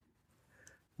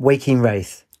Waking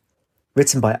Wraith,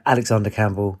 written by Alexander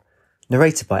Campbell,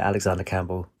 narrated by Alexander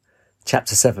Campbell.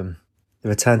 Chapter 7, The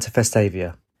Return to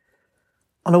Festavia.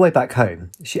 On her way back home,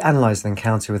 she analysed the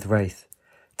encounter with Wraith.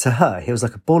 To her, he was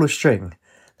like a ball of string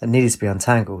that needed to be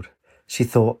untangled. She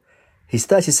thought, he's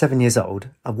 37 years old,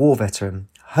 a war veteran,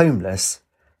 homeless,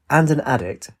 and an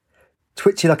addict,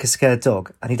 twitchy like a scared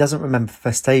dog, and he doesn't remember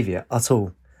Festavia at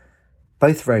all.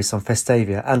 Both Wraiths on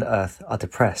Festavia and Earth are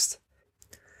depressed.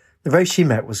 The Wraith she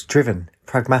met was driven,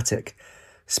 pragmatic,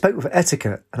 spoke with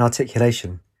etiquette and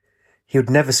articulation. He would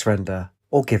never surrender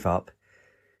or give up.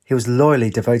 He was loyally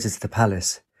devoted to the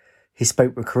palace. He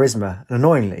spoke with charisma, and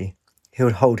annoyingly, he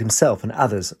would hold himself and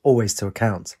others always to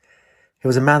account. He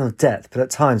was a man of depth, but at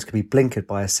times could be blinkered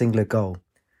by a singular goal.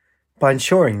 By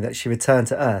ensuring that she returned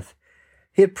to Earth,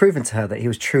 he had proven to her that he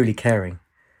was truly caring.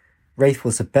 Wraith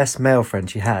was the best male friend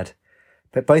she had,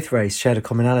 but both Wraiths shared a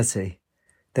commonality.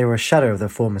 They were a shadow of their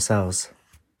former selves.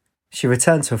 She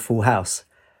returned to a full house.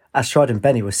 Astride and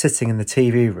Benny were sitting in the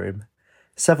TV room.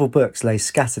 Several books lay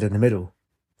scattered in the middle.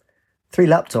 3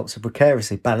 laptops were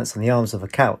precariously balanced on the arms of a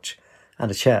couch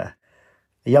and a chair.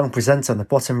 A young presenter on the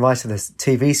bottom right of the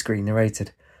TV screen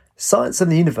narrated, "Science and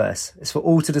the universe is for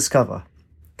all to discover.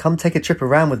 Come take a trip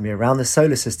around with me around the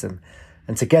solar system,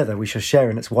 and together we shall share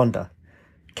in its wonder."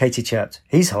 Katie chirped,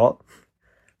 "He's hot."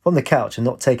 From the couch and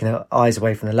not taking her eyes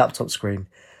away from the laptop screen,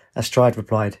 Astride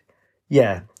replied,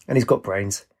 "Yeah, and he's got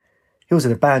brains. He was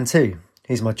in a band too.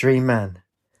 He's my dream man."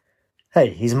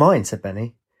 "Hey, he's mine," said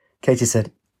Benny. Katie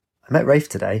said, "I met Wraith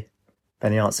today."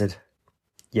 Benny answered,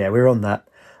 "Yeah, we're on that.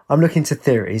 I'm looking to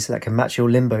theories that can match your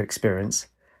limbo experience.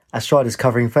 Astride is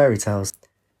covering fairy tales."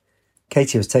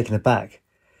 Katie was taken aback.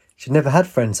 She'd never had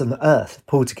friends on the Earth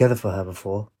pulled together for her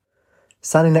before.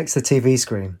 Standing next to the TV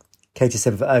screen, Katie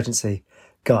said with urgency,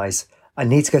 "Guys, I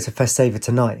need to go to Festavia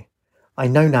tonight. I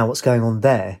know now what's going on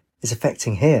there is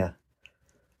affecting here."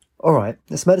 "All right,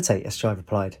 let's meditate," Astride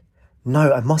replied.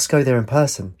 "No, I must go there in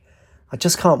person. I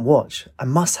just can't watch. I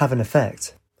must have an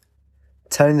effect."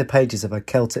 Turning the pages of a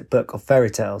Celtic book of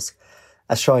fairy tales,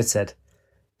 Astride said,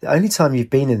 "The only time you've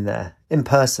been in there, in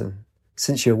person,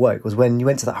 since you awoke was when you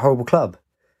went to that horrible club."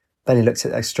 Benny looked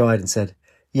at Astride and said,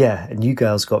 "Yeah, and you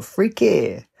girls got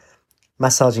freaky."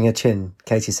 Massaging her chin,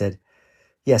 Katie said,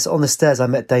 "Yes, on the stairs I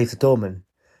met Dave the doorman.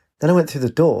 Then I went through the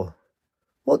door."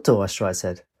 "What door?" Astride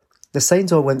said. "The same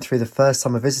door I went through the first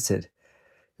time I visited.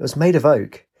 It was made of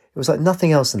oak. It was like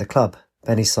nothing else in the club."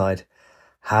 Benny sighed.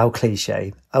 "How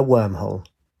cliché, a wormhole."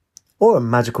 "Or a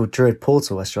magical druid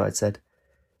portal," Astride said.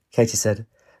 Katie said,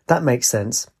 "That makes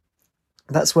sense.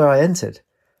 That's where I entered.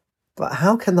 But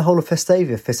how can the whole of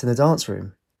Festavia fit in the dance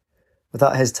room?"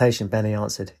 Without hesitation, Benny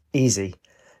answered, "Easy.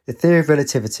 The theory of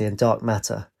relativity and dark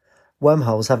matter.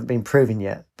 Wormholes haven't been proven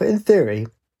yet, but in theory,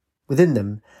 within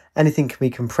them, anything can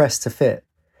be compressed to fit.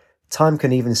 Time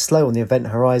can even slow on the event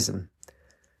horizon.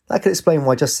 That could explain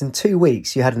why just in 2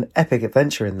 weeks you had an epic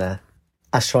adventure in there."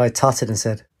 Astride tutted and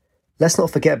said, "Let's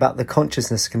not forget about the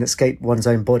consciousness can escape one's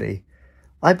own body.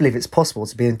 I believe it's possible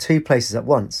to be in 2 places at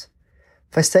once.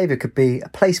 Festavia could be a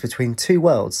place between 2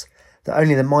 worlds that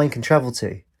only the mind can travel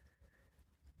to."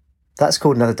 "That's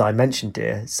called another dimension,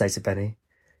 dear," stated Benny.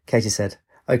 Katie said,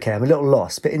 "Okay, I'm a little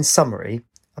lost, but in summary,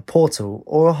 a portal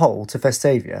or a hole to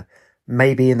Festavia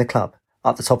may be in the club,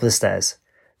 up the top of the stairs."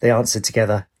 They answered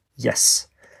together, "Yes."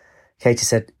 Katie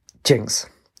said, "Jinx."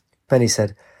 Benny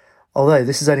said, "Although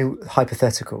this is only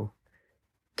hypothetical."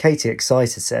 Katie,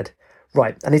 excited, said,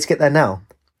 "Right, I need to get there now."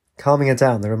 Calming her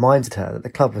down, they reminded her that the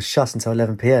club was shut until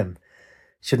 11 p.m.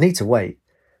 She'd need to wait.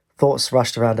 Thoughts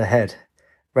rushed around her head.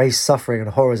 Ray's suffering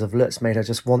and horrors of Lutz made her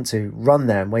just want to run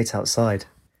there and wait outside.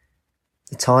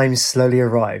 The time slowly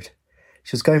arrived.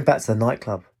 She was going back to the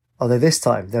nightclub, although this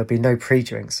time there would be no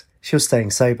pre-drinks. She was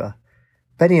staying sober.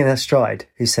 Benny and Astride,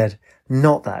 who said,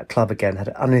 "Not that club again,"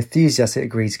 had unenthusiastically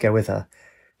agreed to go with her.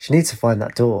 She needed to find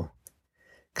that door.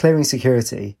 Clearing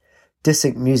security,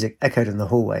 distinct music echoed in the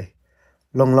hallway.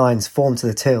 Long lines formed to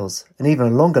the tills, and even a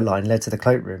longer line led to the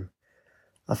cloakroom.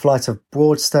 A flight of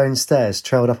broad stone stairs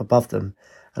trailed up above them,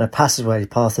 and a passageway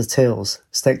past the tills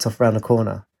staked off round the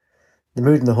corner. The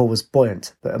mood in the hall was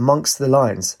buoyant, but amongst the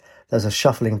lines there was a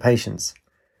shuffling patience.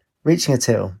 Reaching a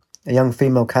till, a young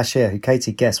female cashier who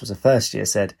Katie guessed was a first year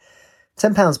said,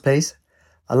 £10, please."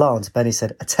 Alarmed, Benny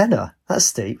said, "A tenner? That's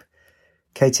steep."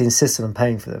 Katie insisted on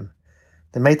paying for them.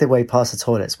 They made their way past the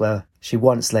toilets where she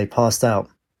once lay passed out,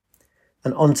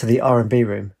 and onto the R&B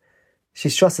room. She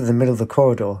strutted in the middle of the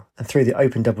corridor and through the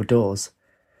open double doors.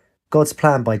 God's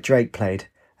Plan by Drake played,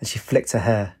 and she flicked her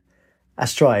hair.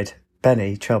 Astride,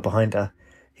 Benny, trailed behind her.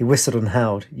 He whistled and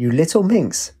howled, "You little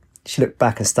minx!" She looked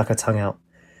back and stuck her tongue out.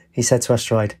 He said to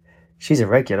Astride, "She's a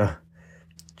regular."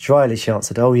 Dryly she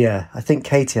answered, "Oh yeah, I think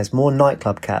Katie has more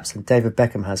nightclub caps than David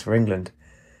Beckham has for England."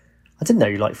 "I didn't know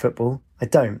you liked football." "I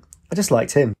don't. I just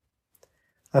liked him."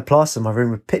 I plastered my room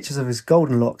with pictures of his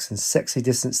golden locks and sexy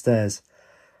distant stares,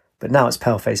 but now it's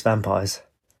pale-faced vampires.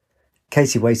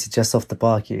 Katie waited just off the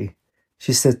bar queue.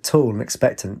 She stood tall and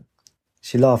expectant.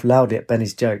 She laughed loudly at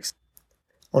Benny's jokes.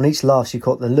 On each laugh she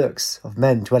caught the looks of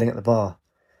men dwelling at the bar.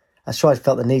 Astride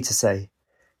felt the need to say,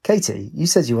 "Katie, you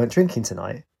said you weren't drinking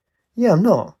tonight." "Yeah, I'm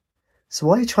not." "So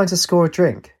why are you trying to score a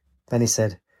drink?" Benny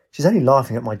said, "She's only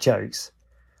laughing at my jokes."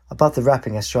 Above the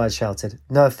rapping, Astride shouted,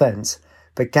 "No offence,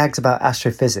 but gags about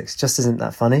astrophysics just isn't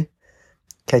that funny."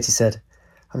 Katie said,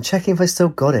 "I'm checking if I still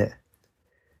got it."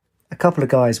 A couple of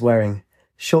guys wearing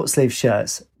short-sleeved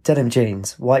shirts, denim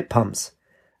jeans, white pumps,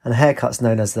 and haircuts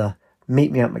known as the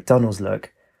 "meet me at McDonald's"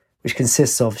 look, which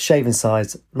consists of shaven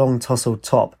sides, long tousled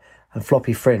top, and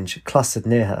floppy fringe, clustered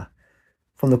near her.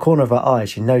 From the corner of her eye,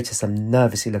 she noticed them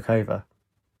nervously look over.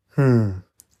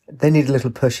 They need a little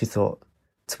push, she thought.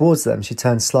 Towards them, she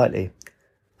turned slightly.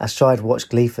 Astride watched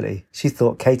gleefully. She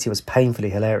thought Katie was painfully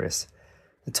hilarious.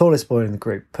 The tallest boy in the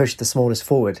group pushed the smallest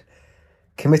forward.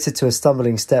 Committed to a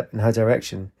stumbling step in her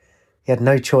direction, he had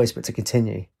no choice but to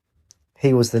continue.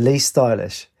 He was the least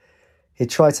stylish. He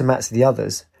had tried to match the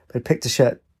others, but had picked a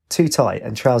shirt too tight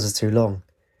and trousers too long.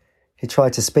 He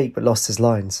tried to speak but lost his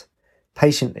lines.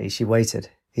 Patiently, she waited.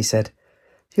 He said,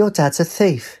 "Your dad's a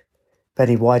thief."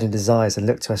 Benny widened his eyes and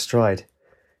looked to Astride.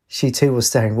 She too was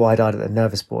staring wide-eyed at the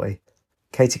nervous boy.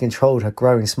 Katie controlled her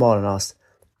growing smile and asked,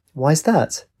 "Why's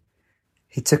that?"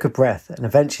 He took a breath and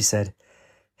eventually said,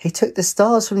 "He took the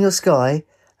stars from your sky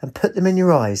and put them in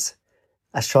your eyes."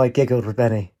 Astride giggled with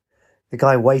Benny. The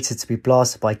guy waited to be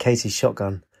blasted by Katie's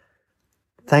shotgun.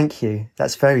 "Thank you,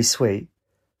 that's very sweet."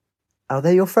 "Are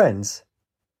they your friends?"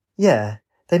 "Yeah,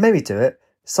 they made me do it.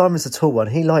 Simon's the tall one,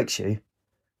 he likes you."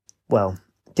 "Well,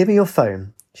 give me your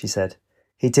phone," she said.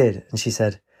 He did, and she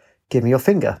said, "Give me your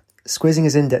finger." Squeezing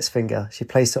his index finger, she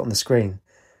placed it on the screen.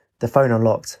 The phone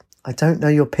unlocked. "I don't know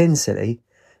your PIN, silly."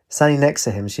 Standing next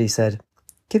to him, she said,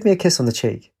 "Give me a kiss on the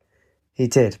cheek." He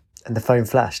did, and the phone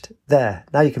flashed. "There,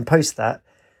 now you can post that.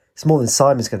 It's more than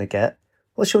Simon's going to get.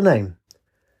 What's your name?"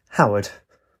 "Howard."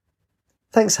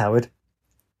 "Thanks, Howard.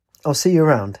 I'll see you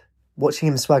around." Watching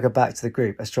him swagger back to the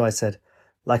group, Astride said,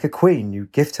 "Like a queen, you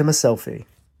gift him a selfie."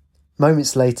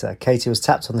 Moments later, Katie was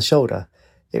tapped on the shoulder.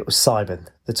 It was Simon,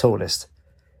 the tallest.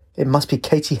 "It must be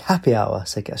Katie Happy Hour,"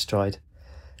 said Astride.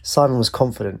 Simon was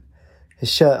confident. His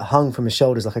shirt hung from his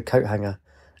shoulders like a coat hanger,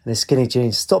 and his skinny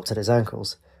jeans stopped at his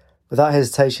ankles. Without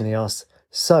hesitation, he asked,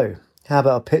 "So, how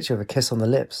about a picture of a kiss on the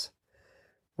lips?"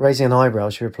 Raising an eyebrow,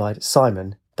 she replied,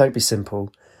 "Simon, don't be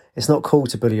simple. It's not cool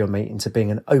to bully your mate into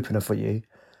being an opener for you.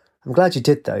 I'm glad you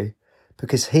did, though,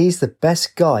 because he's the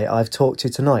best guy I've talked to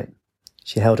tonight."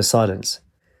 She held a silence.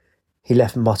 He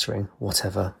left muttering,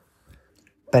 "Whatever."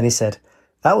 Benny said,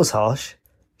 "That was harsh."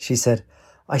 She said,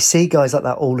 "I see guys like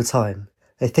that all the time.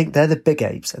 They think they're the big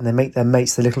apes and they make their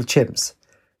mates the little chimps."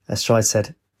 Astride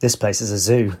said, "This place is a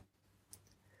zoo."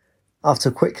 After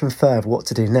a quick confer of what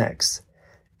to do next,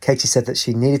 Katie said that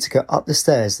she needed to go up the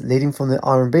stairs leading from the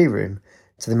R&B room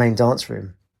to the main dance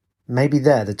room. Maybe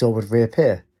there the door would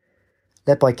reappear.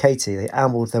 Led by Katie, they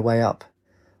ambled their way up.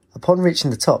 Upon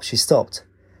reaching the top, she stopped.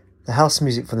 The house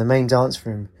music from the main dance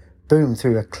room boomed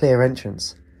through a clear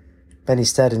entrance. Benny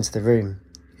stared into the room.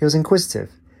 He was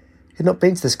inquisitive. He had not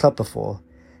been to this club before.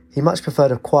 He much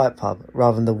preferred a quiet pub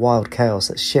rather than the wild chaos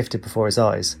that shifted before his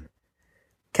eyes.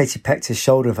 Katie pecked his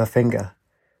shoulder with her finger.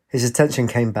 His attention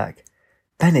came back.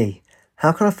 "Benny,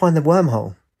 how can I find the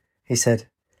wormhole?" He said,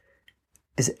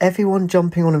 "Is everyone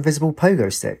jumping on invisible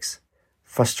pogo sticks?"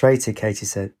 Frustrated, Katie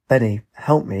said, "Benny,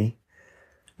 help me."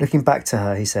 Looking back to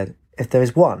her, he said, "If there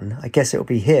is one, I guess it will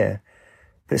be here,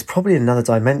 but it's probably another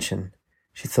dimension."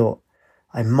 She thought,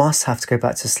 "I must have to go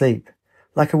back to sleep,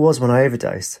 like I was when I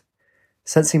overdosed."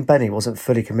 Sensing Benny wasn't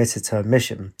fully committed to her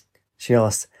mission, she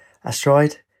asked,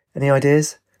 "Astride, any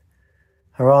ideas?"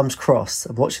 Her arms crossed,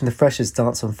 and watching the freshers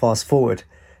dance on fast forward,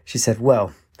 she said,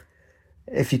 "Well,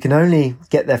 if you can only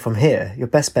get there from here, your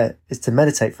best bet is to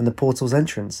meditate from the portal's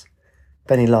entrance."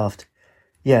 Benny laughed.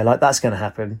 "Yeah, like that's going to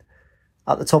happen."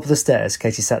 At the top of the stairs,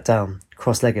 Katie sat down,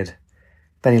 cross-legged.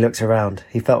 Benny looked around.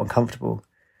 He felt uncomfortable.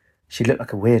 She looked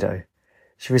like a weirdo.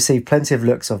 She received plenty of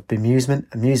looks of bemusement,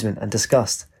 amusement, and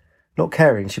disgust. Not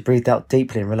caring, she breathed out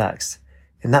deeply and relaxed.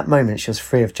 In that moment, she was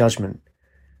free of judgment.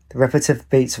 The repetitive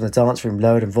beats from the dance room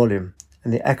lowered in volume,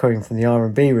 and the echoing from the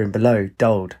R&B room below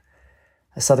dulled.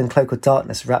 A sudden cloak of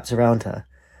darkness wrapped around her,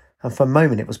 and for a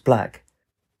moment it was black.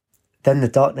 Then the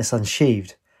darkness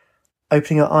unsheathed.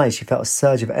 Opening her eyes, she felt a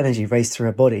surge of energy race through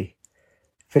her body.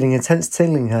 Feeling intense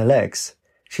tingling in her legs,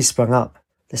 She sprung up.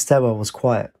 The stairwell was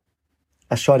quiet.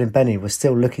 Astride and Benny were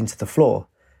still looking to the floor.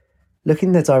 Looking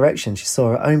in their direction, she saw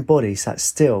her own body sat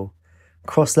still,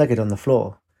 cross-legged on the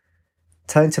floor.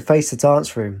 Turning to face the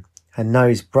dance room, her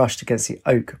nose brushed against the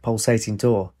oak pulsating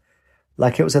door.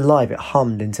 Like it was alive, it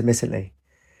hummed intermittently.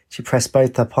 She pressed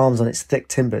both her palms on its thick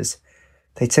timbers.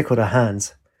 They tickled her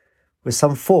hands. With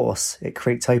some force, it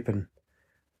creaked open.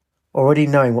 Already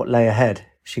knowing what lay ahead,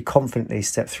 she confidently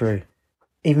stepped through.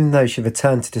 Even though she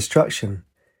returned to destruction,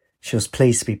 she was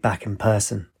pleased to be back in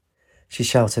person. She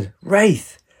shouted,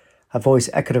 "Wraith!" Her voice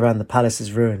echoed around the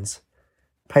palace's ruins.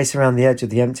 Pacing around the edge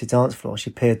of the empty dance floor, she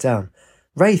peered down.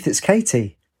 "Wraith, it's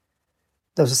Katie!"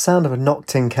 There was a sound of a knocked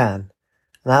tin can,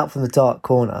 and out from the dark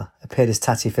corner appeared his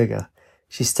tatty figure.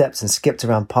 She stepped and skipped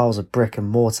around piles of brick and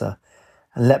mortar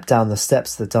and leapt down the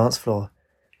steps to the dance floor.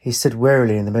 He stood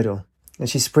wearily in the middle, and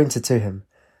she sprinted to him.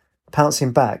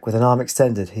 Pouncing back with an arm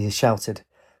extended, he shouted,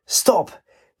 "Stop!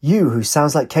 You who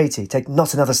sounds like Katie, take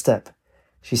not another step."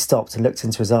 She stopped and looked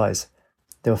into his eyes.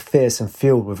 They were fierce and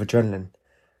fueled with adrenaline.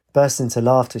 Bursting into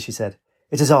laughter, she said,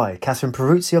 "It is I, Catherine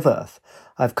Peruzzi of Earth.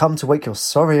 I have come to wake your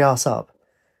sorry ass up."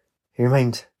 He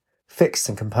remained fixed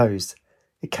and composed.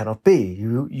 "It cannot be.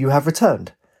 You have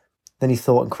returned." Then he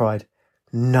thought and cried,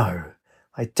 "No,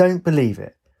 I don't believe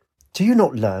it. Do you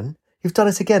not learn? You've done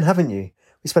it again, haven't you?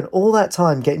 We spent all that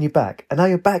time getting you back, and now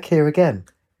you're back here again."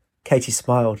 Katie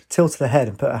smiled, tilted her head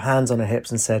and put her hands on her hips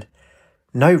and said,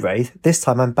 "No, Wraith, this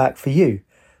time I'm back for you.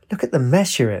 Look at the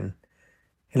mess you're in."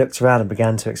 He looked around and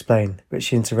began to explain, but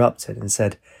she interrupted and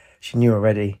said she knew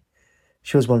already.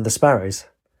 She was one of the sparrows.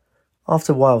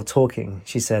 After a while talking,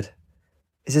 she said,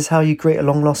 "Is this how you greet a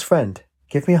long-lost friend?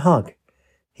 Give me a hug."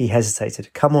 He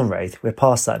hesitated. "Come on, Wraith, we're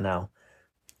past that now."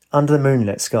 Under the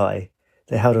moonlit sky,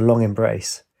 they held a long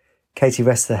embrace. Katie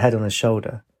rested her head on his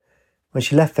shoulder. When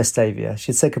she left Vestavia, she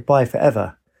had said goodbye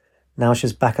forever. Now she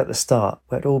was back at the start,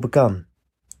 where it all begun.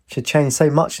 She had changed so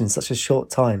much in such a short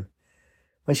time.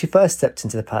 When she first stepped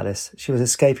into the palace, she was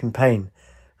escaping pain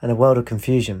and a world of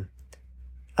confusion.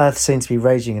 Earth seemed to be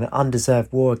raging an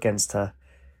undeserved war against her.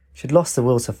 She had lost the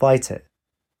will to fight it.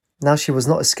 Now she was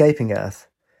not escaping Earth.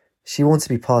 She wanted to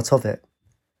be part of it.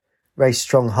 Ray's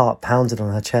strong heart pounded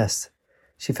on her chest.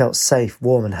 She felt safe,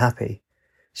 warm and happy.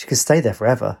 She could stay there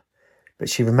forever, but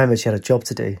she remembered she had a job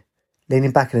to do.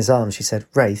 Leaning back in his arms, she said,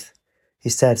 "Wraith." He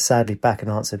stared sadly back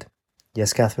and answered,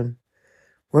 "Yes, Catherine?"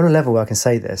 "We're on a level where I can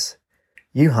say this.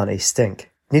 You, honey,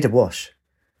 stink. Need a wash."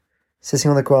 Sitting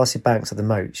on the grassy banks of the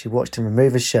moat, she watched him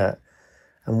remove his shirt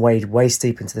and wade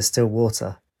waist-deep into the still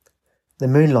water. The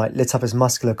moonlight lit up his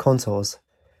muscular contours.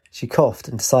 She coughed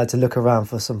and decided to look around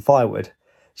for some firewood.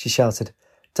 She shouted,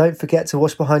 "Don't forget to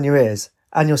wash behind your ears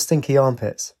and your stinky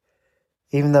armpits."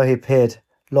 Even though he appeared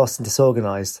lost and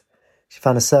disorganised, she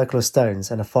found a circle of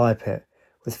stones and a fire pit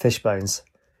with fish bones.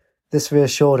 This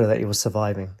reassured her that he was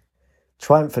surviving.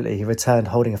 Triumphantly, he returned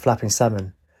holding a flapping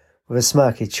salmon. With a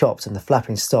smirk, he chopped and the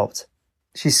flapping stopped.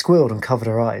 She squealed and covered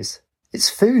her eyes. "It's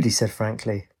food," he said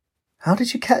frankly. "How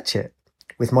did you catch it?"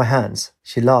 "With my hands."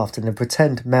 She laughed, and in a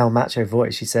pretend male macho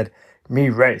voice she said, "Me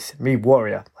Wraith, me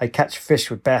warrior, I catch fish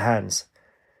with bare hands."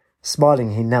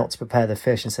 Smiling, he knelt to prepare the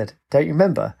fish and said, "Don't you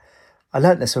remember? I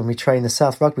learnt this when we trained the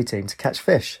South rugby team to catch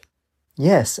fish."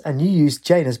 "Yes, and you used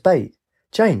Jane as bait.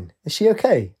 Jane, is she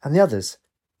okay? And the others?"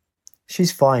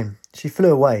 "She's fine. She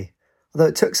flew away, although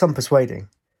it took some persuading."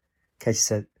 Katie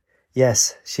said,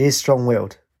 "Yes, she is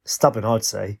strong-willed. Stubborn, I'd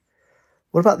say."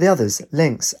 "What about the others?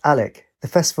 Lynx, Alec, the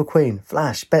Festival Queen,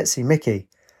 Flash, Betsy, Mickey?"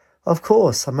 "Of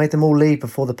course, I made them all leave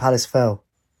before the palace fell."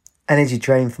 Energy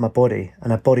drained from her body,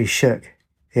 and her body shook.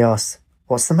 He asked,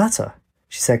 "What's the matter?"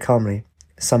 She said calmly,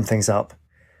 "Something's up.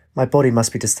 My body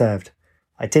must be disturbed.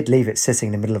 I did leave it sitting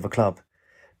in the middle of a club.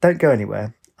 Don't go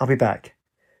anywhere. I'll be back."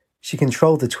 She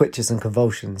controlled the twitches and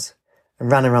convulsions,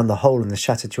 and ran around the hole in the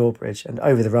shattered drawbridge and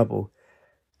over the rubble.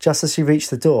 Just as she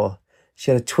reached the door, she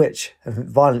had a twitch and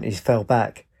violently fell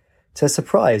back. To her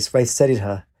surprise, Wraith steadied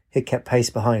her. He had kept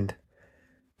pace behind.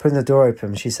 Putting the door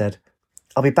open, she said,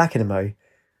 "I'll be back in a mo.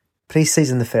 Please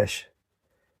season the fish."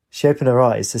 She opened her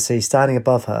eyes to see standing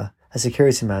above her a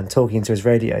security man talking into his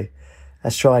radio.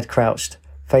 Astride crouched,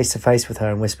 face to face with her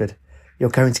and whispered, "You're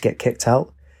going to get kicked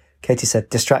out?" Katie said,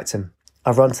 "Distract him.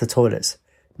 I'll run to the toilets.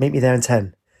 Meet me there in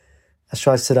 10.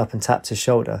 Astride stood up and tapped his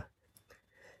shoulder.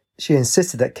 She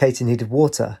insisted that Katie needed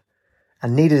water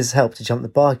and needed his help to jump the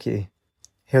barbecue.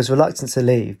 He was reluctant to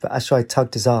leave, but Astride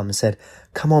tugged his arm and said,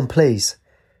 "Come on, please."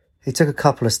 He took a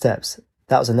couple of steps.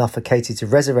 That was enough for Katie to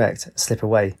resurrect and slip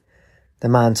away. The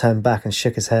man turned back and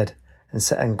shook his head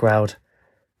and growled,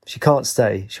 "She can't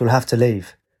stay. She'll have to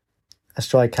leave."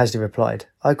 Astride casually replied,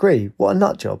 "I agree. What a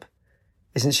nut job."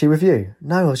 "Isn't she with you?"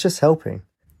 "No, I was just helping."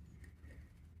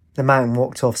 The man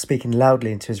walked off, speaking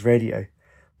loudly into his radio.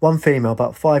 One female,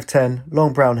 about 5'10",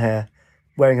 long brown hair,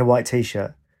 wearing a white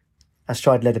t-shirt.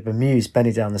 Astride led a bemused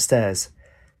Benny down the stairs,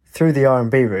 through the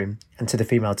R&B room and to the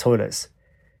female toilets.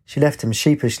 She left him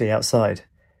sheepishly outside.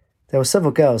 There were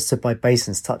several girls stood by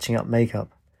basins touching up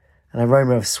makeup. An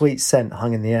aroma of sweet scent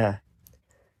hung in the air.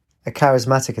 A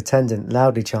charismatic attendant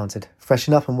loudly chanted,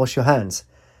 "Freshen up and wash your hands.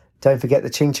 Don't forget the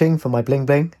ching-ching for my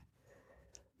bling-bling."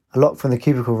 A lock from the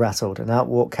cubicle rattled, and out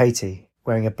walked Katie,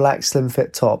 wearing a black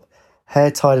slim-fit top,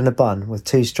 hair tied in a bun with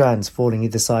 2 strands falling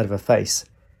either side of her face.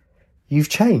 "You've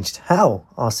changed. How?"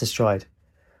 asked Astride.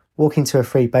 Walking to a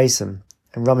free basin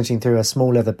and rummaging through her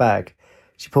small leather bag,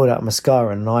 she pulled out a mascara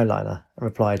and an eyeliner and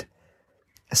replied,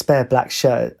 "A spare black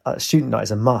shirt at student night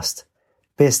is a must.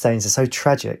 Beer stains are so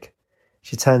tragic."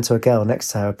 She turned to a girl next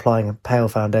to her, applying a pale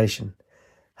foundation.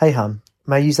 "Hey, hon,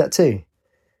 may I use that too?"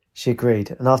 She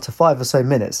agreed, and after 5 or so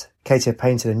minutes, Katie had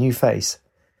painted a new face.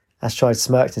 Astride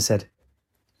smirked and said,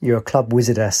 "You're a club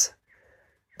wizardess."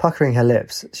 Puckering her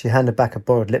lips, she handed back a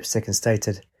borrowed lipstick and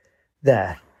stated,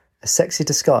 "There, a sexy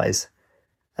disguise."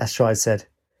 Astride said,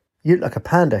 "You look like a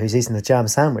panda who's eating the jam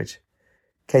sandwich."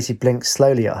 Katie blinked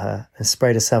slowly at her and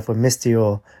sprayed herself with Miss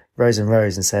Dior Rose and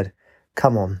Rose and said,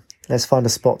 "Come on, let's find a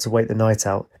spot to wait the night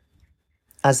out."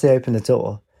 As they opened the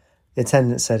door, the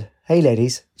attendant said, "Hey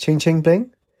ladies, ching ching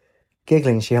bling?"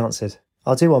 Giggling, she answered,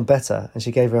 "I'll do one better," and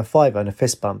she gave her a fiver and a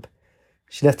fist bump.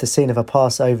 She left the scene of her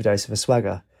past overdose of her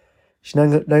swagger. She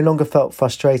no longer felt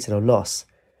frustrated or lost.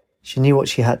 She knew what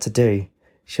she had to do.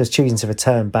 She was choosing to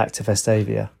return back to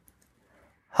Vestavia.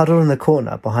 Huddled in the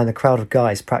corner behind the crowd of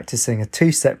guys practicing a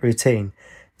 2-step routine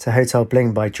to Hotel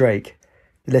Bling by Drake,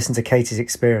 they listened to Katie's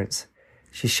experience.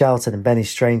 She shouted and Benny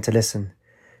strained to listen.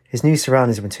 His new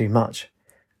surroundings were too much.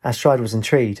 Astride was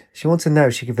intrigued. She wanted to know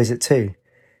if she could visit too.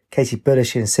 Katie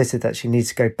bullishly insisted that she needed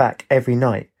to go back every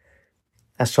night.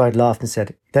 Astride laughed and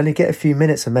said, "You'd only get a few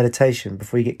minutes of meditation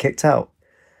before you get kicked out."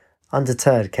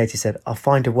 Undeterred, Katie said, "I'll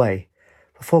find a way.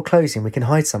 Before closing, we can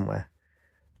hide somewhere."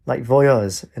 Like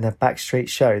voyeurs in a backstreet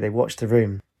show, they watched the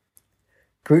room.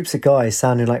 Groups of guys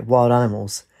sounding like wild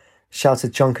animals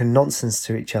shouted drunken nonsense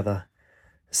to each other.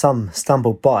 Some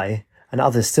stumbled by, and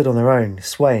others stood on their own,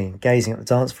 swaying, gazing at the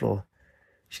dance floor.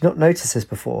 She'd not noticed this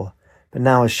before, but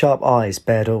now her sharp eyes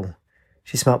bared all.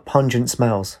 She smelt pungent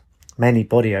smells, mainly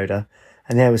body odour,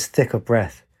 and the air was thick of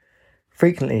breath.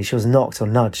 Frequently she was knocked or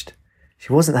nudged.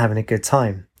 She wasn't having a good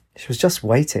time. She was just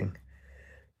waiting.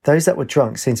 Those that were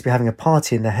drunk seemed to be having a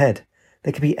party in their head.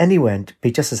 They could be anywhere and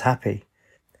be just as happy.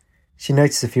 She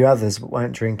noticed a few others but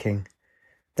weren't drinking.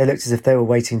 They looked as if they were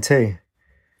waiting too.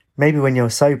 Maybe when you're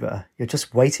sober, you're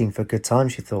just waiting for a good time,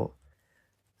 she thought.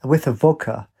 A whiff of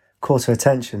vodka caught her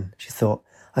attention. She thought,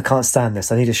 "I can't stand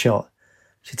this, I need a shot."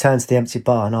 She turned to the empty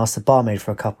bar and asked the barmaid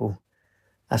for a couple.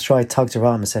 Astride tugged her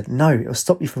arm and said, "No, it'll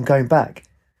stop you from going back."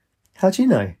 "How do you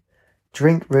know?"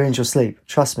 "Drink ruins your sleep,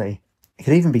 trust me. It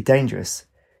could even be dangerous.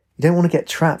 You don't want to get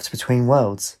trapped between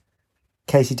worlds."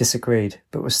 Katie disagreed,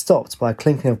 but was stopped by a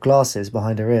clinking of glasses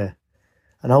behind her ear.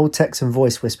 An old Texan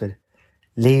voice whispered,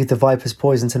 "Leave the viper's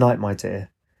poison tonight, my dear."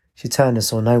 She turned and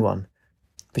saw no one,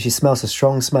 but she smelt a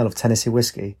strong smell of Tennessee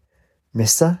whiskey.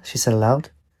 "Mister?" she said aloud.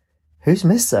 "Who's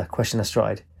Mister?" questioned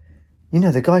Astride. "You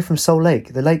know, the guy from Soul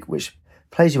Lake, the lake which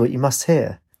plays you what you must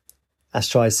hear."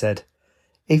 Astride said,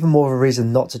 "Even more of a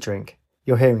reason not to drink.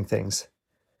 You're hearing things."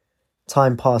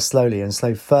 Time passed slowly and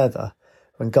slowed further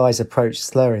when guys approached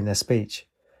slurring their speech,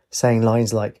 saying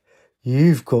lines like,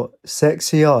 "You've got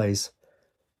sexy eyes.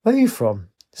 Where are you from?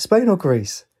 Spain or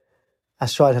Greece?"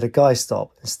 Astride had a guy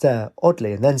stop and stare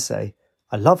oddly and then say,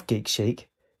 "I love Geek Chic."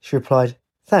 She replied,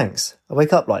 "Thanks, I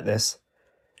wake up like this."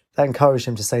 That encouraged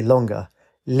him to stay longer,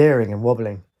 leering and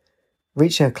wobbling.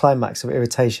 Reaching a climax of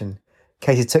irritation,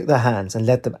 Katie took their hands and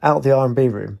led them out of the R&B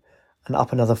room and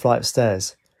up another flight of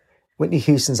stairs. Whitney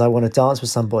Houston's "I Want to Dance with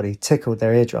Somebody" tickled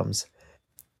their eardrums.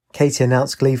 Katie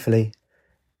announced gleefully,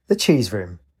 "The Cheese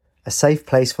Room, a safe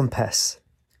place from pests."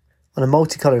 On a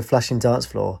multicoloured flashing dance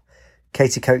floor,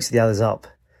 Katie coaxed the others up.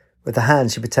 With her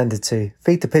hands she pretended to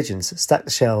feed the pigeons, stack the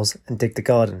shells and dig the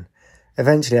garden.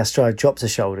 Eventually Astride dropped her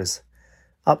shoulders.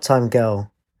 Uptime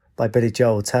Girl by Billy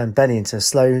Joel turned Benny into a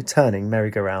slow-turning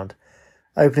merry-go-round.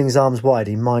 Opening his arms wide,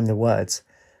 he mimed the words.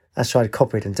 Astride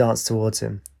copied and danced towards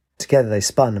him. Together they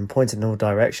spun and pointed in all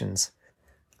directions.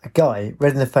 A guy,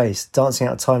 red in the face, dancing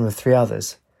out of time with 3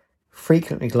 others,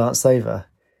 frequently glanced over.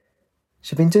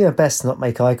 She'd been doing her best to not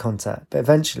make eye contact, but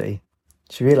eventually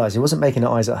she realised he wasn't making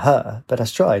eyes at her, but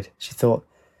Astride. She thought,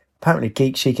 apparently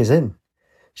Geek Chic is in.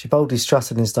 She boldly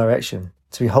strutted in his direction,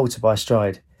 to be halted by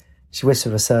Astride. She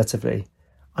whispered assertively,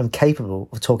 "I'm capable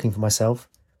of talking for myself."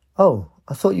 "Oh,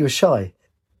 I thought you were shy."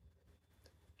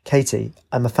 Katie,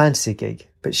 I'm a fantasy geek,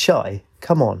 but shy.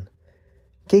 Come on.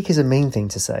 Geek is a mean thing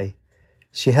to say.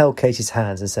 She held Katie's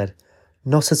hands and said,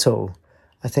 Not at all.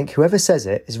 I think whoever says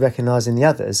it is recognising the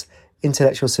other's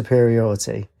intellectual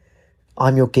superiority.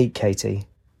 I'm your geek, Katie.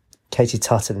 Katie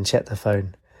tutted and checked her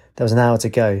phone. There was an hour to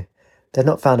go. They'd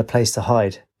not found a place to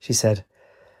hide. She said,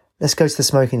 Let's go to the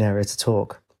smoking area to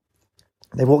talk.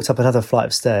 They walked up another flight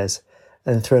of stairs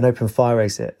and then through an open fire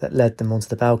exit that led them onto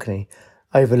the balcony,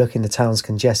 overlooking the town's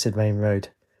congested main road.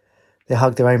 They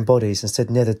hugged their own bodies and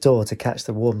stood near the door to catch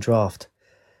the warm draft.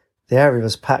 The area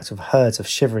was packed with herds of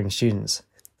shivering students.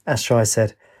 Astrid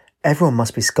said, Everyone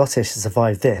must be Scottish to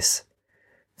survive this.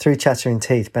 Through chattering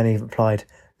teeth, Benny replied,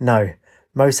 No,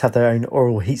 most have their own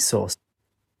oral heat source.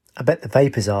 I bet the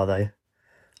vapours are, though.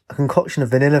 A concoction of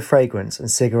vanilla fragrance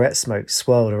and cigarette smoke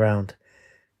swirled around.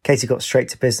 Katie got straight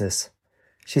to business.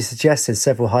 She suggested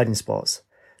several hiding spots.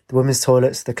 The women's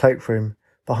toilets, the cloakroom,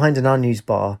 behind an unused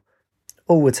bar.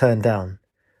 All were turned down.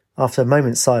 After a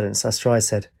moment's silence, Astrid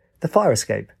said, The fire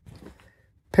escape.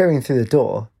 Peering through the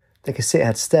door, they could see it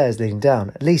had stairs leading down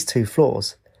at least 2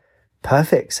 floors.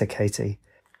 Perfect, said Katie.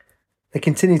 They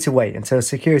continued to wait until a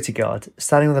security guard,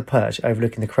 standing on the perch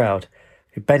overlooking the crowd,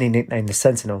 who Benny nicknamed the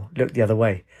Sentinel, looked the other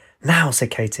way. Now,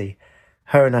 said Katie.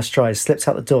 Her and Astrid slipped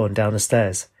out the door and down the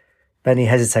stairs. Benny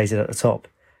hesitated at the top.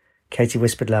 Katie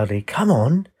whispered loudly, Come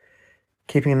on.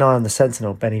 Keeping an eye on the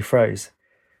Sentinel, Benny froze.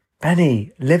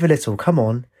 Benny, live a little, come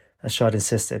on, Astrid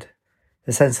insisted.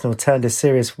 The Sentinel turned a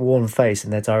serious, worn face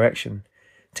in their direction.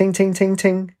 Ting, ting, ting,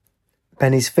 ting.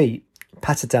 Benny's feet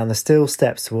pattered down the steel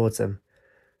steps towards them.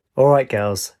 All right,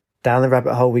 girls, down the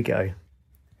rabbit hole we go.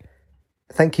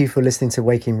 Thank you for listening to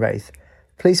Waking Wraith.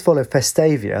 Please follow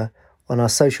Festavia on our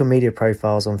social media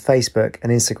profiles on Facebook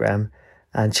and Instagram,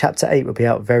 and Chapter 8 will be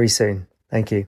out very soon. Thank you.